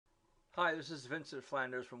Hi, this is Vincent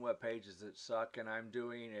Flanders from Web Pages That Suck, and I'm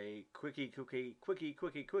doing a quickie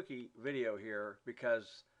video here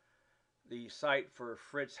because the site for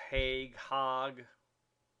Fritz Haeg,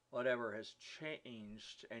 whatever, has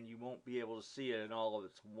changed, and you won't be able to see it in all of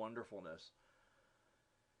its wonderfulness.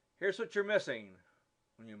 Here's what you're missing.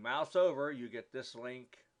 When you mouse over, you get this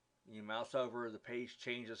link. When you mouse over, the page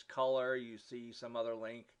changes color. You see some other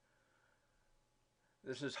link.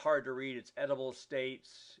 This is hard to read. It's edible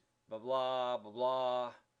states, blah, blah, blah,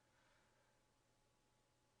 blah.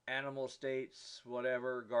 Animal states,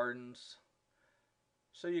 whatever, gardens.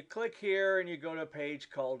 So you click here and you go to a page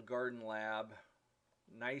called Garden Lab.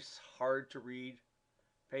 Nice, hard to read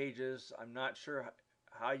pages. I'm not sure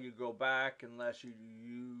how you go back unless you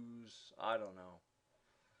use, I don't know.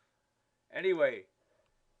 Anyway,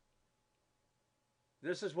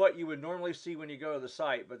 this is what you would normally see when you go to the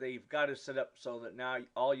site, but they've got it set up so that now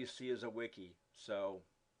all you see is a wiki. So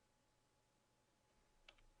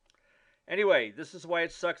anyway, this is why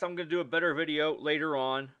it sucks. I'm going to do a better video later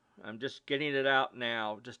on. I'm just getting it out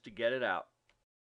now just to get it out.